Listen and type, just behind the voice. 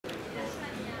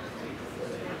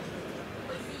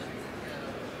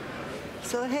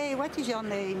So, hey, what is your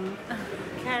name?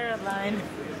 Caroline.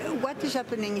 What is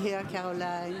happening here,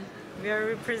 Caroline? We are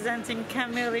representing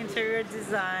Kamil Interior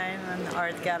Design and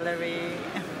Art Gallery.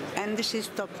 And this is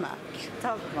Top Mark.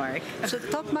 Top Mark. So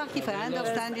Top Mark, if I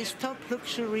understand, is top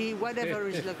luxury, whatever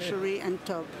is luxury and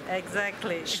top.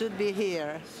 Exactly. Should be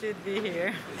here. Should be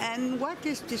here. And what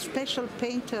is the special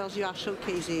painters you are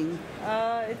showcasing?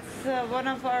 It's one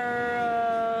of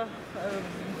our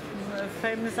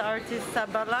famous artist,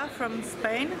 Sabala from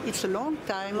Spain. It's a long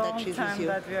time that she's with you.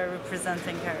 That we are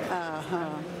representing her. Uh-huh.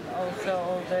 Also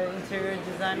all the interior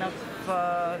design of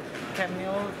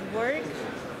Camille's work.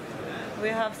 We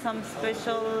have some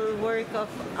special work of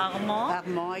Armand.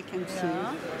 Armand, I can see.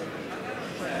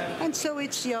 Yeah. And so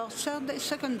it's your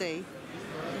second day?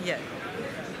 Yeah.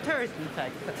 Third, in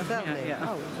fact. Third day. Yeah.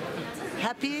 Oh.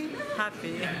 Happy?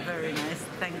 Happy. Very nice.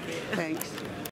 Thank you. Thanks.